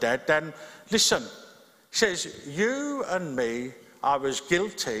from the dead, then listen, he says, you and me are as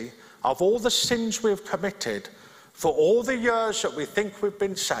guilty of all the sins we've committed for all the years that we think we've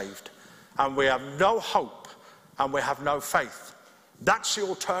been saved, and we have no hope and we have no faith. That's the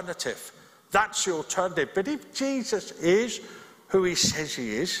alternative. That's the alternative. But if Jesus is who he says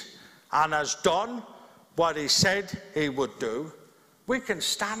he is and has done what he said he would do, we can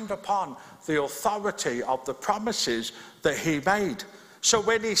stand upon the authority of the promises that he made. So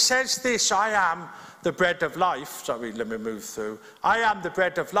when he says this, I am the bread of life, sorry, let me move through. I am the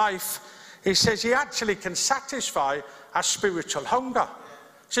bread of life. He says he actually can satisfy our spiritual hunger.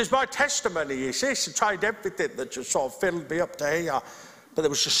 He says, my testimony is this. I tried everything that just sort of filled me up to here, but there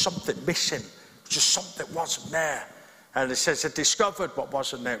was just something missing. Just something wasn't there. And it says I discovered what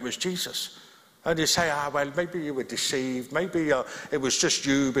wasn't there. It was Jesus. And you say, well, maybe you were deceived. Maybe it was just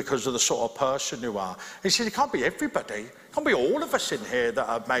you because of the sort of person you are. He said, it can't be everybody. It can't be all of us in here that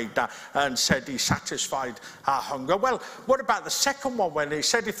have made that and said he satisfied our hunger. Well, what about the second one when he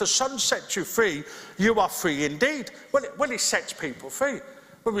said, if the Son sets you free, you are free indeed? Well, he sets people free.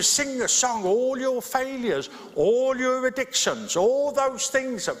 When we sing a song, all your failures, all your addictions, all those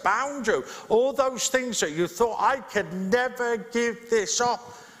things that bound you, all those things that you thought, I could never give this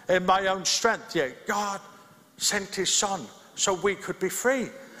up in my own strength, yet God sent his Son so we could be free.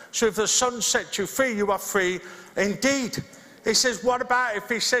 So if the Son sets you free, you are free indeed. He says, what about if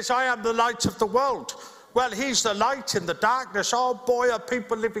he says, I am the light of the world? Well, he's the light in the darkness. Oh boy, are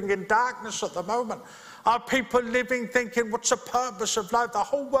people living in darkness at the moment. Are people living thinking, what's the purpose of life? The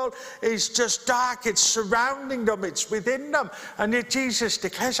whole world is just dark. It's surrounding them. It's within them. And yet Jesus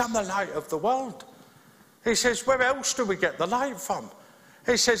declares, I'm the light of the world. He says, where else do we get the light from?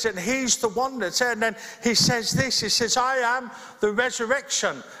 He says, and he's the one that's there. And then he says this, he says, I am the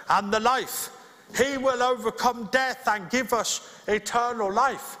resurrection and the life. He will overcome death and give us eternal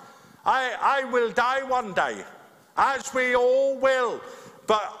life. I will die one day. as we all will.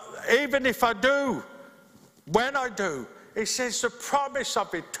 But even if I do, when I do, it says the promise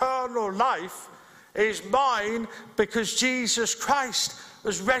of eternal life is mine because Jesus Christ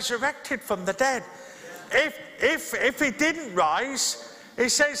was resurrected from the dead. If he didn't rise, he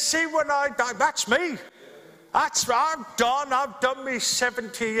says, see, when I die, that's me. I'm done. I've done me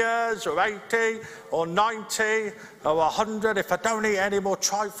 70 years or 80 or 90 or 100 if I don't eat any more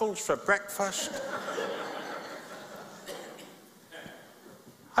trifles for breakfast.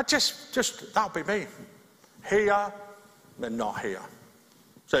 I just that'll be me. Here and not here.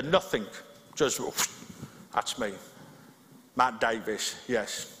 So nothing, just, that's me. Matt Davis,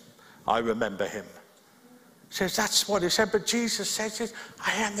 yes, I remember him. Says that's what he said, but Jesus says,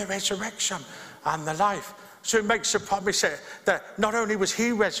 I am the resurrection and the life. So he makes a promise that not only was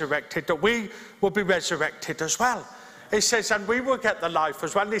he resurrected, that we will be resurrected as well. He says, and we will get the life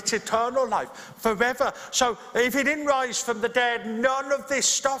as well. It's eternal life forever. So if he didn't rise from the dead, none of this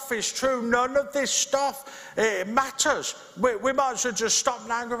stuff is true. None of this stuff matters. We might as well just stop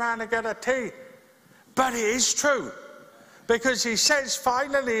and hang around and get a tea. But it is true. Because he says,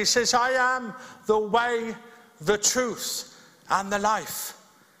 finally, he says, I am the way, the truth, and the life.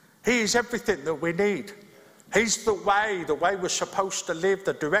 He is everything that we need. He's the way we're supposed to live,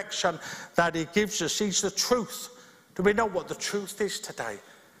 the direction that he gives us. He's the truth. Do we know what the truth is today?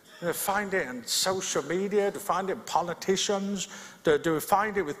 Do we find it in social media? Do we find it in politicians? Do we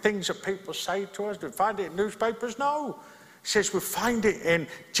find it with things that people say to us? Do we find it in newspapers? No. He says we find it in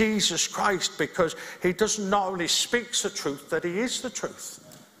Jesus Christ because he doesn't not only speaks the truth, that he is the truth.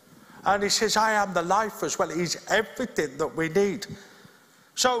 And he says, I am the life as well. He's everything that we need.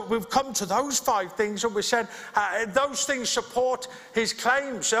 So we've come to those 5 things and we said those things support his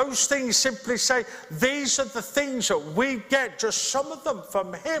claims. Those things simply say these are the things that we get, just some of them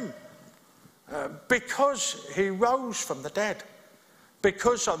from him, because he rose from the dead.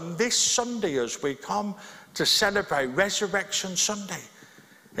 Because on this Sunday, as we come to celebrate Resurrection Sunday,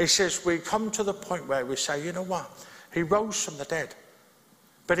 he says we come to the point where we say, you know what, he rose from the dead.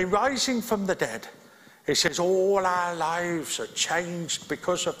 But in rising from the dead, he says all our lives are changed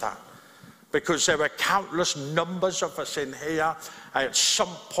because of that. Because there are countless numbers of us in here at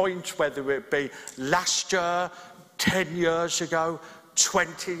some point, whether it be last year, 10 years ago,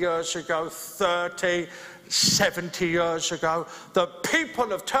 20 years ago, 30, 70 years ago, that people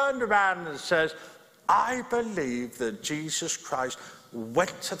have turned around and says, I believe that Jesus Christ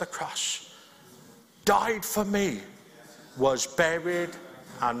went to the cross, died for me, was buried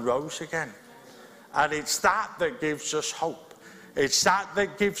and rose again. And it's that gives us hope. It's that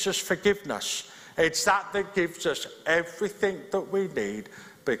gives us forgiveness. It's that gives us everything that we need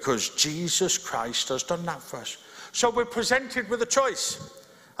because Jesus Christ has done that for us. So we're presented with a choice.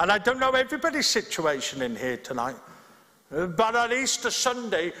 And I don't know everybody's situation in here tonight, but on Easter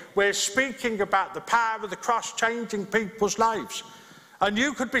Sunday, we're speaking about the power of the cross changing people's lives. And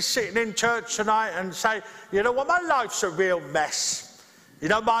you could be sitting in church tonight and say, you know what, my life's a real mess. You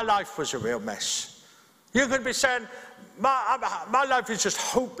know, my life was a real mess. You could be saying, my life is just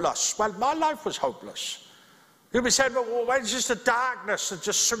hopeless. Well, my life was hopeless. You'd be saying, well, where's just the darkness that's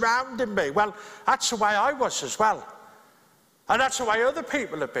just surrounding me? Well, that's the way I was as well. And that's the way other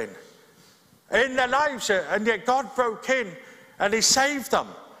people have been in their lives. And yet God broke in and he saved them.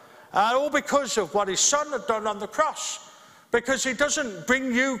 All because of what his son had done on the cross. Because he doesn't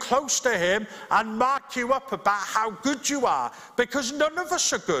bring you close to him and mark you up about how good you are. Because none of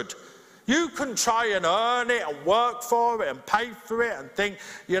us are good. You can try and earn it and work for it and pay for it and think,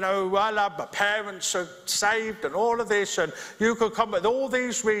 you know, well, my parents are saved and all of this, and you could come with all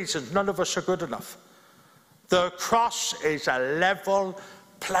these reasons. None of us are good enough. The cross is a level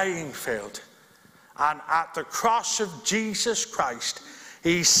playing field. And at the cross of Jesus Christ,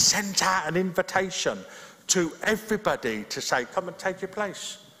 he sent out an invitation to everybody to say, come and take your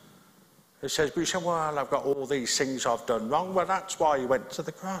place. He says, but you say, well, I've got all these things I've done wrong. Well, that's why he went to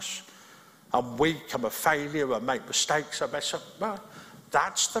the cross. I'm weak, I'm a failure, I make mistakes, I mess up. Well,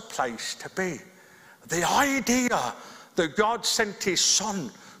 that's the place to be. The idea that God sent his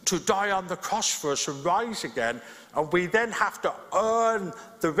son to die on the cross for us and rise again, and we then have to earn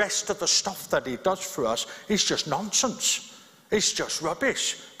the rest of the stuff that he does for us, is just nonsense. It's just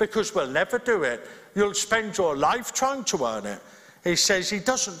rubbish, because we'll never do it. You'll spend your life trying to earn it. He says he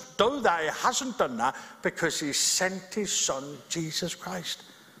doesn't do that, he hasn't done that, because he sent his son, Jesus Christ.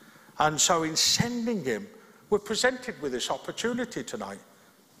 And so in sending him, we're presented with this opportunity tonight.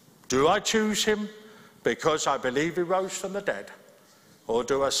 Do I choose him because I believe he rose from the dead? Or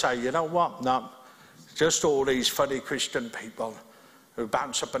do I say, you know what, no, just all these funny Christian people who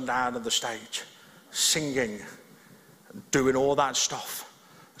bounce up and down on the stage, singing doing all that stuff,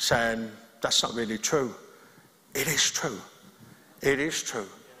 saying, that's not really true. It is true. It is true.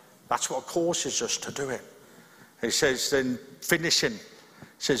 That's what causes us to do it. He says, then finishing, he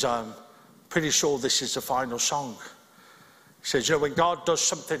says, I'm pretty sure this is the final song. He says, you know, when God does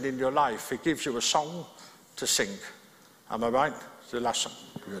something in your life, he gives you a song to sing. Am I right? It's the last song.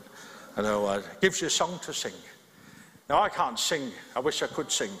 Good. I know, gives you a song to sing. Now, I can't sing. I wish I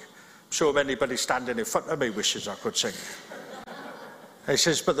could sing. I'm sure anybody standing in front of me wishes I could sing. He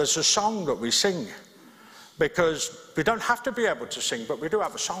says, but there's a song that we sing, because we don't have to be able to sing, but we do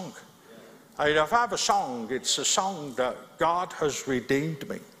have a song. And if I have a song, it's a song that God has redeemed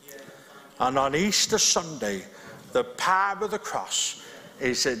me. And on Easter Sunday, the power of the cross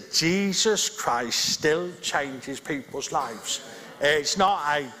is that Jesus Christ still changes people's lives. It's not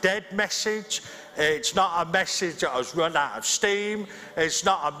a dead message. It's not a message that has run out of steam. It's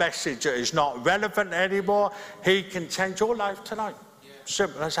not a message that is not relevant anymore. He can change your life tonight.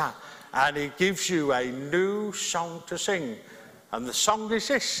 Simple as that. And he gives you a new song to sing. And the song is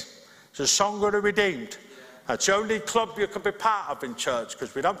this. It's a song of the redeemed. It's the only club you can be part of in church,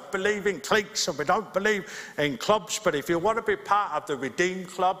 because we don't believe in cliques and we don't believe in clubs. But if you want to be part of the redeemed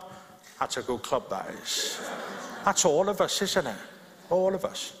club, that's a good club, that is. That's all of us, isn't it? All of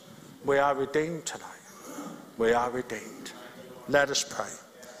us. We are redeemed tonight. We are redeemed. Let us pray.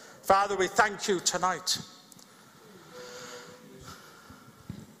 Father, we thank you tonight.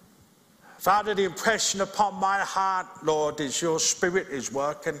 Father, the impression upon my heart, Lord, is your Spirit is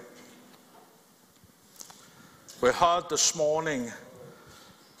working. We heard this morning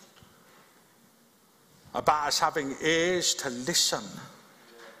about us having ears to listen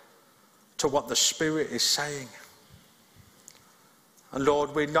to what the Spirit is saying. And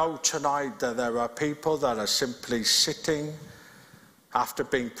Lord, we know tonight that there are people that are simply sitting after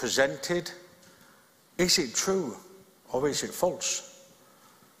being presented. Is it true or is it false?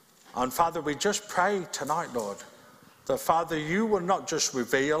 And Father, we just pray tonight, Lord, that Father, you will not just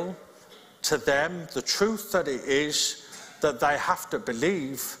reveal to them the truth that it is that they have to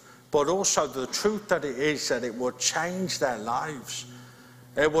believe, but also the truth that it is that it will change their lives.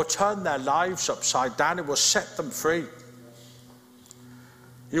 It will turn their lives upside down. It will set them free.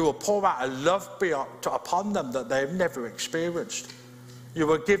 You will pour out a love upon them that they've never experienced. You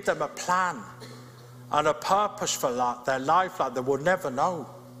will give them a plan and a purpose for their life like they will never know.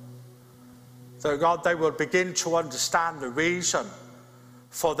 That God, they will begin to understand the reason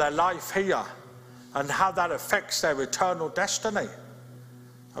for their life here and how that affects their eternal destiny.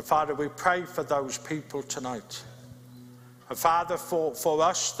 And Father, we pray for those people tonight. And Father, for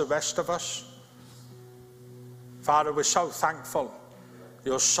us, the rest of us, Father, we're so thankful.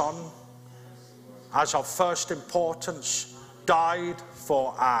 Your Son, as of first importance, died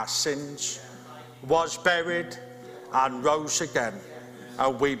for our sins, was buried and rose again.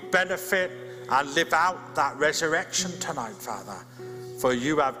 And we benefit and live out that resurrection tonight, Father. For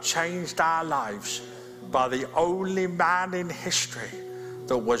you have changed our lives by the only man in history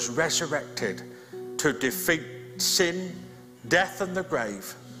that was resurrected to defeat sin, death and the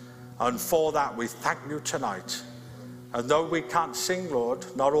grave. And for that we thank you tonight. And though we can't sing, Lord,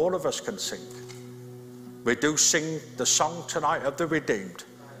 not all of us can sing. We do sing the song tonight of the redeemed,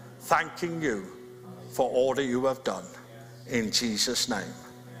 thanking you for all that you have done. In Jesus' name,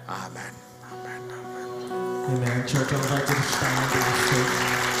 amen. Amen. Amen. Amen. Church, I would like you to stand and sing.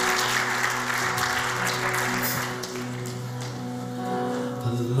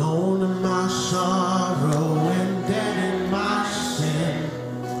 Alone in my sorrow and dead in my sin,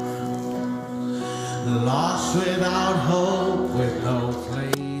 lost without hope, with no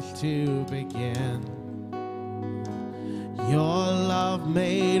place to begin. Your love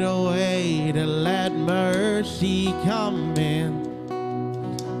made a way to let mercy come in.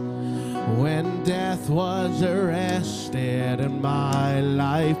 When death was arrested and my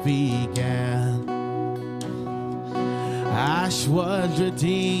life began, ash was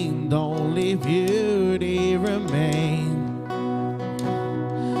redeemed, only beauty remained.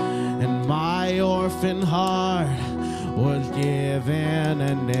 And my orphan heart was given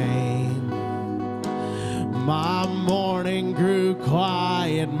a name. My mourning grew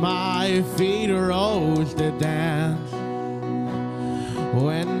quiet, my feet rose to dance.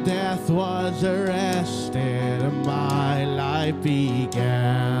 When death was arrested and my life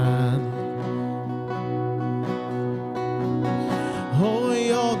began. Oh,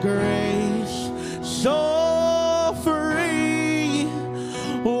 your grace so free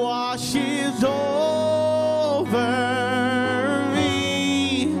washes over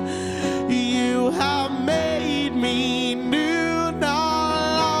me. You have made me new.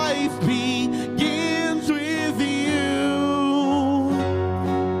 Now life begins with you.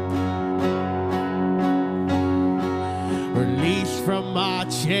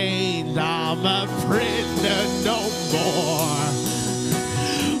 chains, I'm a prisoner no more.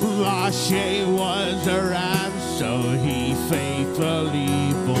 My shame was a ransom he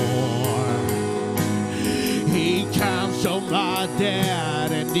faithfully bore. He canceled my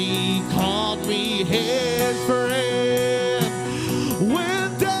debt and he called me his friend.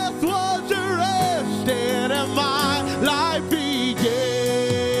 When death was arrested and my life began.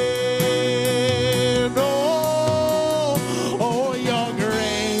 Oh, your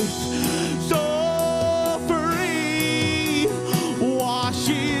grace, so free,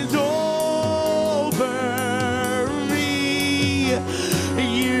 washes over me.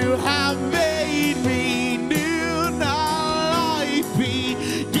 You have made me new, now life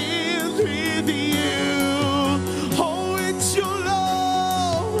begins with you. Oh, it's your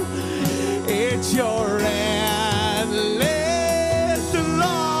love, it's your endless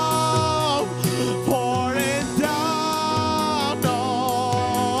love, pouring down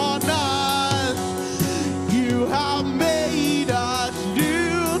on us. You have made us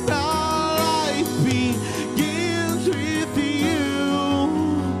new, now life begins with you.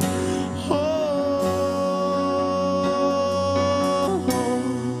 Oh,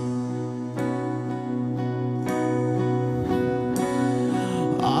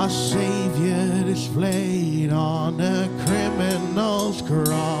 our Savior displayed on the criminal's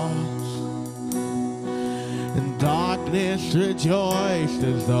cross, and darkness rejoiced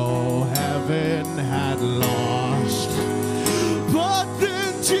as though heaven had lost. But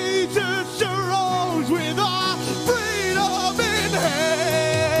then Jesus arose with our freedom in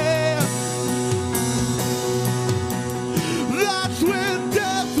hand. That's when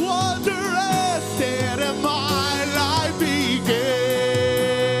death was arrested and my life began.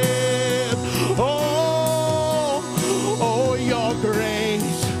 Oh, your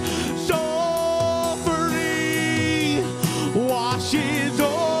grace, so free, washes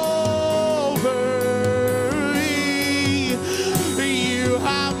over me. You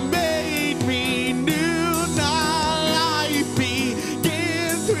have made me new, now life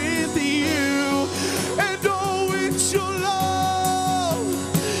begins with you. And oh, it's your love,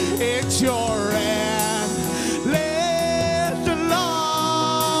 it's your endless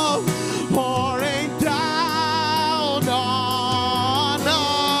love, pouring down on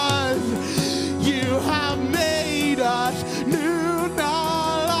us. You have made us new,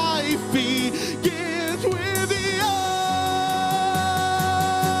 now life begins with you.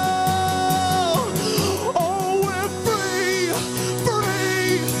 Oh, we're free,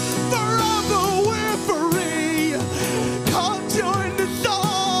 free, forever we're free. Come join the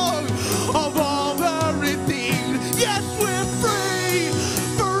song of all the redeemed. Yes, we're free,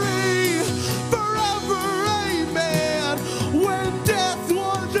 free, forever, amen. When death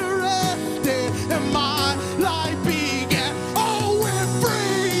was arrested and my life began. Oh, we're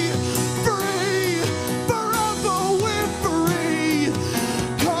free, free, forever we're free.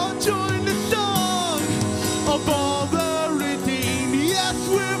 Come join the song of all the redeemed. Yes,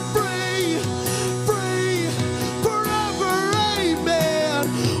 we're free, free, forever, amen.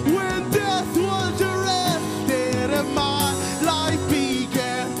 When death was arrested and my life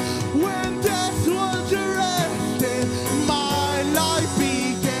began. When death was arrested, my life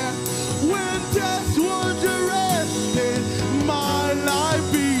began. When death was arrested, my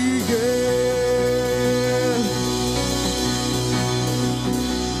life began.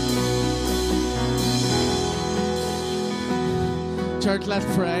 Church, let's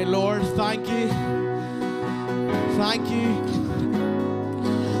pray. Lord, thank you. Thank you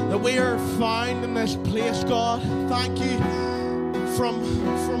that we are found in this place, God. Thank you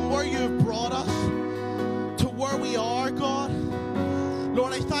from where you have brought us to where we are, God.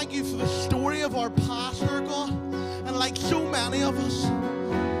 Lord, I thank you for the story of our pastor, God. And like so many of us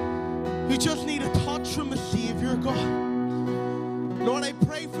who just need a touch from the Savior, God. Lord, I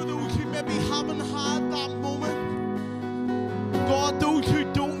pray for those who maybe haven't had that moment. God, those who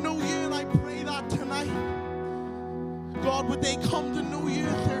don't know you, and I pray that tonight, God, would they come to know you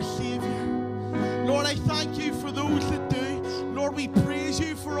as their Savior. Lord, I thank you for those that do. Lord, we praise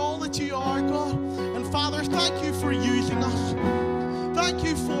you for all that you are, God. And Father, thank you for using us. Thank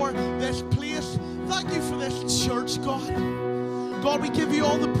you for this place. Thank you for this church, God. God, we give you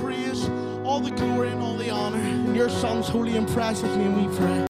all the praise, all the glory, and all the honor. In your Son's holy and precious name we pray.